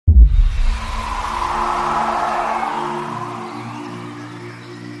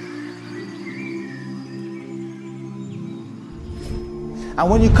And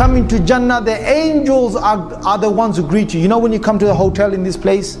when you come into Jannah, the angels are the ones who greet you. You know when you come to the hotel in this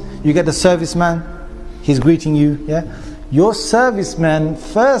place, you get the serviceman, he's greeting you, yeah? Your serviceman,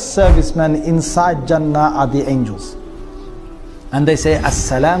 first serviceman inside Jannah are the angels. And they say,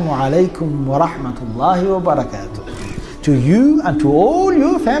 Assalamu alaikum wa rahmatullahi wa barakatuh. To you and to all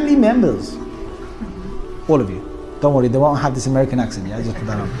your family members. All of you. Don't worry, they won't have this American accent, yeah? Just put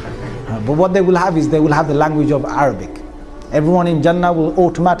that on. But what they will have is, they will have the language of Arabic. Everyone in Jannah will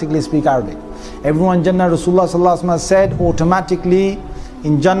automatically speak Arabic. Everyone in Jannah, Rasulullah sallallahu alaihi wasallam said, automatically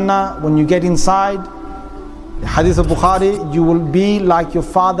in Jannah, when you get inside, the hadith of Bukhari, you will be like your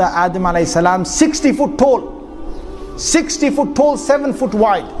father Adam alayhi salam, 60 foot tall. 60 foot tall, 7 foot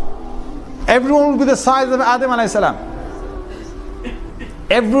wide. Everyone will be the size of Adam alayhi salam.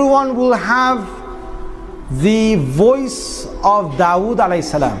 Everyone will have the voice of Dawood alayhi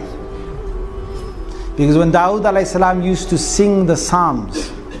salam. Because when Dawood alayhi salam used to sing the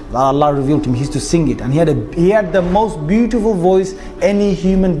Psalms that Allah revealed to him, he used to sing it, and he had the most beautiful voice any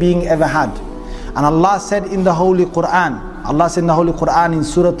human being ever had. And Allah said in the Holy Quran, in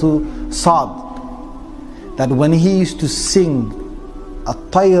Surah Sad, that when he used to sing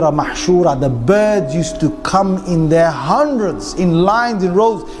At-Tayra Mahshura, the birds used to come in their hundreds, in lines, in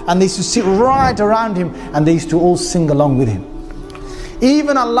rows, and they used to sit right around him, and they used to all sing along with him.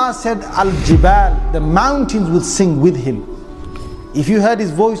 Even Allah said, Al-Jibal, the mountains will sing with him. If you heard his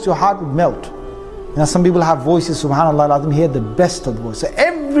voice, your heart would melt. You know, some people have voices, subhanAllah, let them hear the best of the voice. So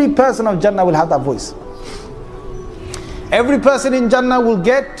every person of Jannah will have that voice. Every person in Jannah will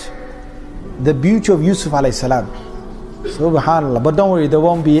get the beauty of Yusuf alayhi salam. Subhanallah. But don't worry, there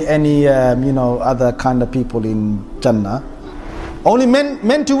won't be any other kind of people in Jannah. Only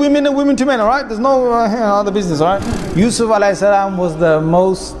men to women and women to men, alright? There's no other business, alright? Yusuf alayhi salam was the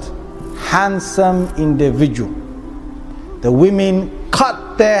most handsome individual. The women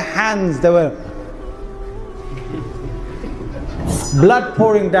cut their hands, they were blood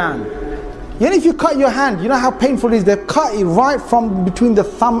pouring down. Even if you cut your hand, you know how painful it is. They cut it right from between the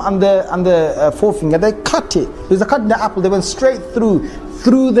thumb and the forefinger. They cut it. There's a cut in the apple. They went straight through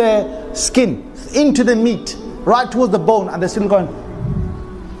the skin, into the meat, right towards the bone, and they're still going.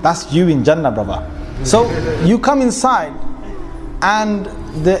 That's you in Jannah, brother. So you come inside, and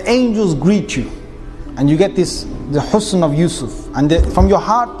the angels greet you, and you get the husn of Yusuf, and from your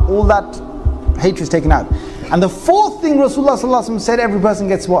heart, all that hatred is taken out. And the fourth thing Rasulullah sallallahu alaihi wasallam said, every person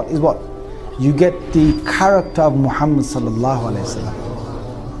gets what? Is what? You get the character of Muhammad sallallahu alaihi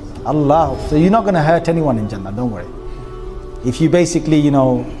wasallam. Allah. So you're not going to hurt anyone in Jannah, don't worry. If you basically,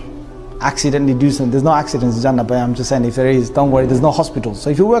 accidentally do something, there's no accidents in Jannah, but I'm just saying, if there is, don't worry, there's no hospitals. So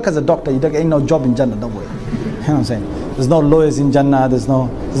if you work as a doctor, you don't get no job in Jannah, don't worry. You know what I'm saying? There's no lawyers in Jannah, there's no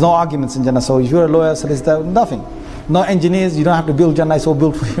arguments in Jannah. So if you're a lawyer, so there's nothing. No engineers, you don't have to build Jannah, it's all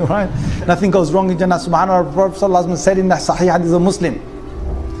built for you, right? Nothing goes wrong in Jannah. Subhanallah, Prophet sallallahu alaihi wasallam said in the Sahih Hadith of Muslim,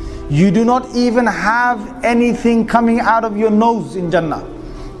 you do not even have anything coming out of your nose in Jannah.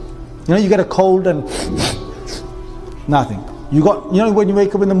 You get a cold and nothing. You got, when you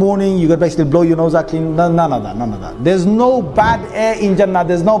wake up in the morning, you got to basically blow your nose out clean. None of that. There's no bad air in Jannah.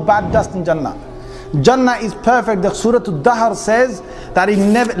 There's no bad dust in Jannah. Jannah is perfect. The Surah Al-Dahr says that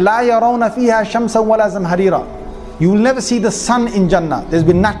لا يرون فيها شمسا ولا زمهريرا. You will never see the sun in Jannah. There's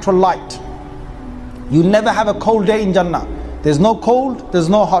been natural light. You'll never have a cold day in Jannah. There's no cold, there's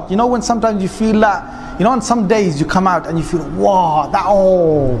no hot. When sometimes you feel that, on some days you come out and you feel, wow,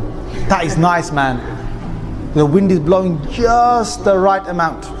 that is nice, man. The wind is blowing just the right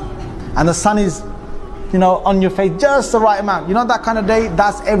amount. And the sun is, on your face just the right amount. That kind of day,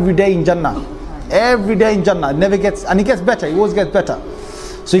 that's every day in Jannah. Every day in Jannah. It never gets, and it gets better, it always gets better.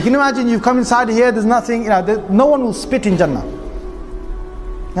 So you can imagine you've come inside here, there's nothing, no one will spit in Jannah.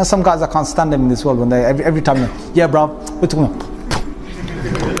 Some guys, I can't stand them in this world when they, every time, yeah bro, we're talking.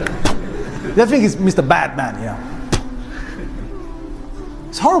 They think it's Mr. Bad Man,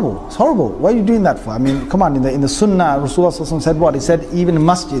 It's horrible. Why are you doing that for? I mean, come on, in the Sunnah, Rasulullah said what? He said, even in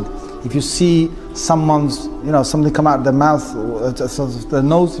masjid, if you see someone's, something come out of the mouth, or the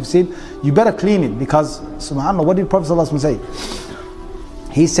nose, you see it, you better clean it, because, subhanAllah, what did Prophet say?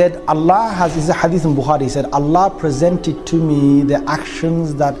 He said, this is a hadith in Bukhari, he said, Allah presented to me the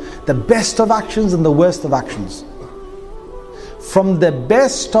actions the best of actions and the worst of actions. From the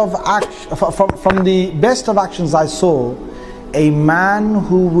best of actions I saw, a man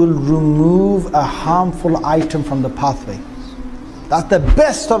who will remove a harmful item from the pathway. That's the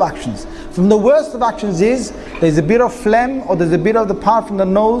best of actions. From the worst of actions is, there's a bit of phlegm, or there's a bit of the part from the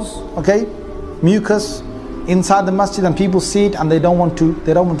nose, mucus, inside the masjid, and people see it and they don't want to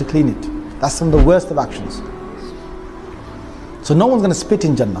clean it. That's from the worst of actions. So no one's going to spit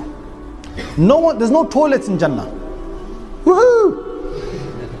in Jannah. There's no toilets in Jannah.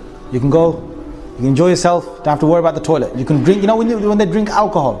 Woohoo! You can go, you can enjoy yourself, don't have to worry about the toilet. You can drink, when they drink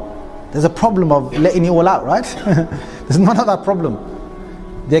alcohol, there's a problem of letting it all out, right? There's none of that problem.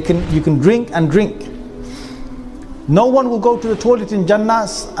 You can drink and drink. No one will go to the toilet in Jannah,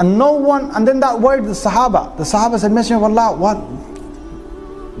 and then that word, the Sahaba said, Messenger of Allah, what?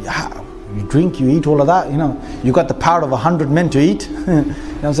 Yeah, you drink, you eat all of that, you got the power of 100 men to eat. You know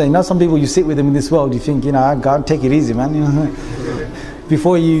what I'm saying? Some people, you sit with them in this world, you think, God, take it easy, man.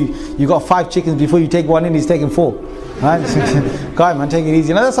 Before you got 5 chickens, before you take one in, he's taking 4. Right? God, man, take it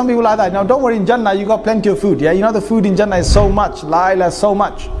easy. There's some people like that. Now, don't worry, in Jannah, you got plenty of food. Yeah, the food in Jannah is so much. La ilaha, so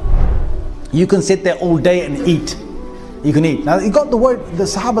much. You can sit there all day and eat. You can eat. Now, you got the word, the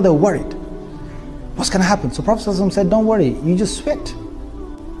Sahaba, they're worried. What's going to happen? So Prophet ﷺ said, don't worry, you just sweat.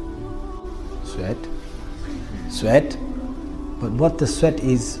 Sweat. But what the sweat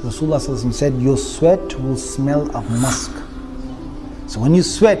is, Rasulullah ﷺ said, your sweat will smell of musk. So when you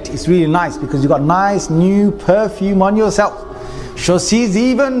sweat, it's really nice because you got nice new perfume on yourself. So she's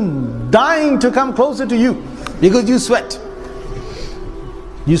even dying to come closer to you because you sweat.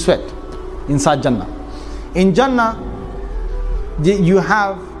 You sweat inside Jannah. In Jannah, you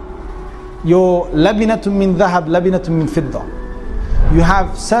have your labinatun min dhahab, labinatun min fidda. You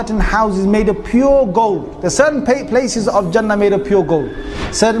have certain houses made of pure gold. There's certain places of Jannah made of pure gold.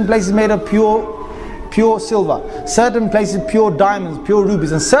 Certain places made of pure silver. Certain places pure diamonds, pure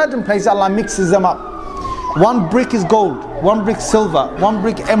rubies. And certain places Allah mixes them up. One brick is gold, one brick silver, one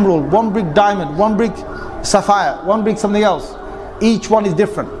brick emerald, one brick diamond, one brick sapphire, one brick something else. Each one is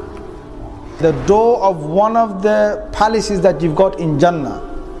different. The door of one of the palaces that you've got in Jannah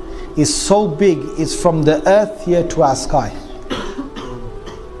is so big, it's from the earth here to our sky.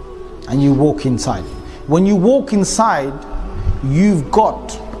 And you walk inside. When you walk inside, you've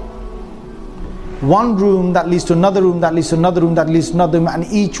got one room that leads to another room, that leads to another room, that leads to another room, and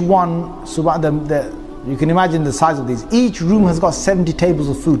each one, you can imagine the size of these. Each room has got 70 tables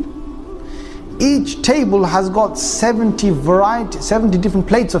of food. Each table has got 70 different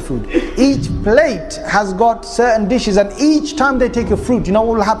plates of food. Each plate has got certain dishes, and each time they take a fruit, you know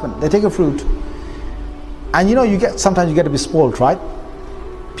what will happen? They take a fruit, and sometimes you get to be spoiled, right?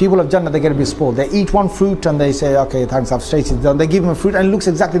 People of Jannah, they get to be spoiled. They eat one fruit and they say, okay, thanks, I've tasted it. They give him a fruit and it looks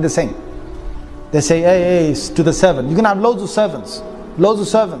exactly the same. They say, hey, to the servant. You can have loads of servants.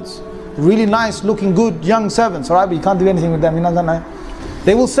 Really nice, looking good, young servants, alright? But you can't do anything with them.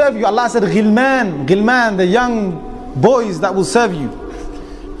 They will serve you. Allah said, Ghilman, the young boys that will serve you.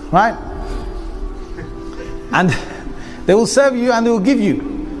 Right? And they will serve you and they will give you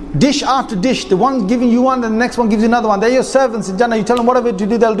dish after dish. The one giving you one, and the next one gives you another one. They're your servants in Jannah. You tell them whatever to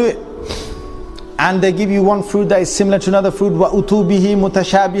do, they'll do it. And they give you one fruit that is similar to another fruit. وَأُتُوا بِهِ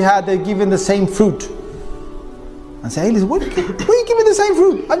مُتَشَابِهًا. They're given the same fruit. And say, hey, listen, what are you giving the same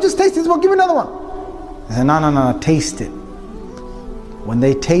fruit? I've just tasted this one, give me another one. They say, no, taste it. When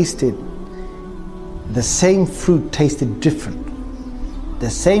they tasted, the same fruit tasted different. The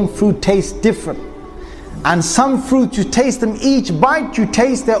same fruit tastes different. And some fruits, you taste them, each bite you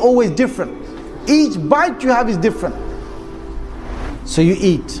taste, they're always different. Each bite you have is different. So you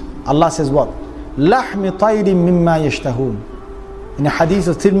eat. Allah says what? لَحْمِ طَيْرٍ مِمَّا يَشْتَهُونَ. In a hadith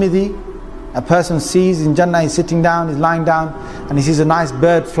of Tirmidhi, a person sees in Jannah, he's sitting down, he's lying down, and he sees a nice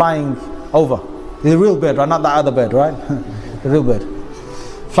bird flying over. It's a real bird, right? Not the other bird, right? The real bird.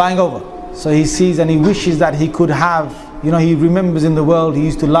 Flying over. So he sees and he wishes that he could have, he remembers in the world he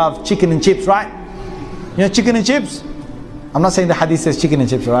used to love chicken and chips, right? Chicken and chips? I'm not saying the hadith says chicken and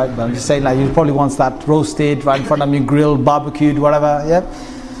chips, right? But I'm just saying he probably wants that roasted, right in front of you, grilled, barbecued, whatever, yeah?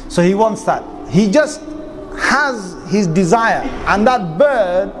 So he wants that. He just has his desire, and that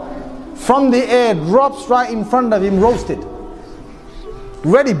bird from the air drops right in front of him, roasted,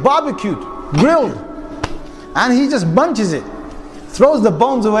 ready, barbecued, grilled, and he just bunches it, throws the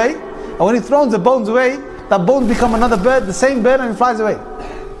bones away, and when he throws the bones away, that bones become another bird, the same bird, and it flies away.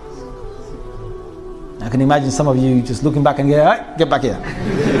 I can imagine some of you just looking back and going, hey, get back here.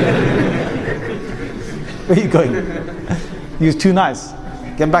 Where are you going? You're too nice.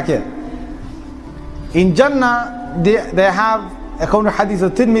 Get back here. In Jannah, they have, according to hadith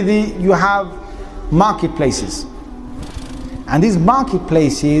of Tirmidhi, you have marketplaces. And these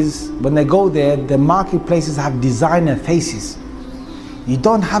marketplaces, when they go there, the marketplaces have designer faces. You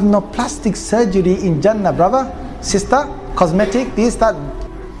don't have no plastic surgery in Jannah, brother, sister, cosmetic, this, that.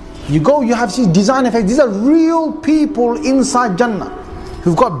 You go, you have these designer faces. These are real people inside Jannah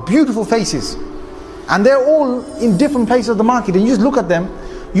who've got beautiful faces. And they're all in different places of the market. And you just look at them,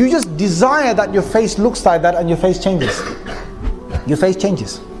 you just desire that your face looks like that and your face changes. your face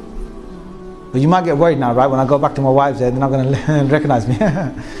changes. But you might get worried now, right? When I go back to my wives, they're not going to recognize me.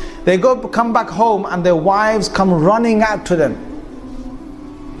 They come back home and their wives come running out to them.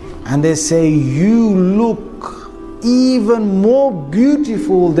 And they say, you look even more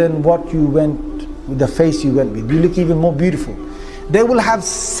beautiful than what you went, with the face you went with. You look even more beautiful. They will have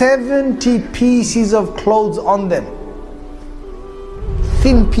 70 pieces of clothes on them.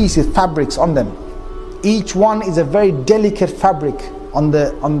 Thin pieces, fabrics on them. Each one is a very delicate fabric on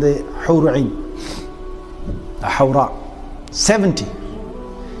the hur'in, the hawra. 70.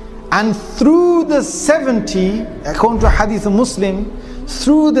 And through the 70, according to Hadith of Muslim,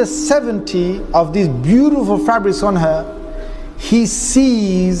 through the 70 of these beautiful fabrics on her, he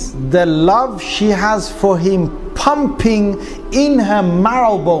sees the love she has for him pumping in her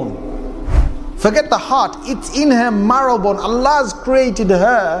marrow bone. Forget the heart, it's in her marrow bone. Allah has created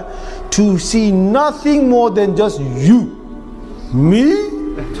her to see nothing more than just you. Me,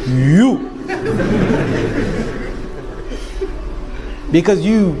 you. Because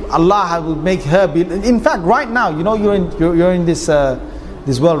Allah will make her be. In fact, right now, you're in this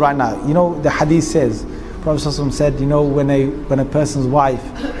world right now. You know, the hadith says, Prophet ﷺ said, when a person's wife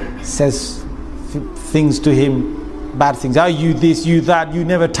says things to him, bad things, you this, you that, you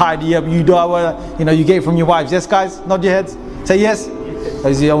never tidy up, you do, you get it from your wives. Yes, guys, nod your heads. Say yes. Or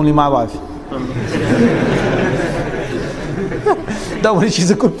is he only my wife? Don't worry, she's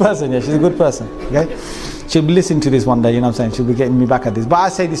a good person. Yeah, she's a good person. Okay. She'll be listening to this one day, she'll be getting me back at this. But I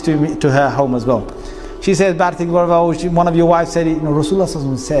say this to her home as well. She says bad things, whatever. One of your wives said it,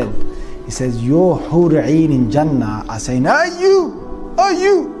 Rasulullah said, he says, your hur'in in Jannah are saying, are you?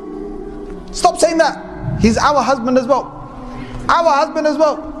 Stop saying that. He's our husband as well. Our husband as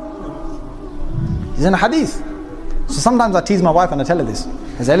well. He's in a hadith. So sometimes I tease my wife and I tell her this.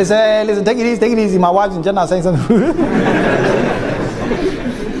 I say, listen, take it easy. My wife's in Jannah saying something.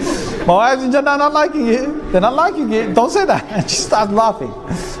 My wife's in Jannah not liking it. They're not liking it. Don't say that. And she starts laughing.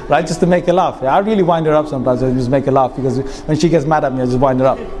 Right? Just to make her laugh. I really wind her up sometimes. I just make her laugh because when she gets mad at me, I just wind her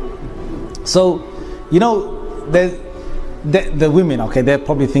up. So, the women, okay, they're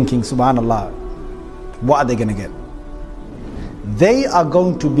probably thinking, subhanallah, what are they going to get? They are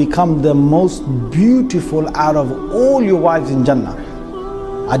going to become the most beautiful out of all your wives in Jannah.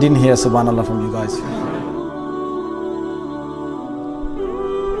 I didn't hear subhanallah from you guys.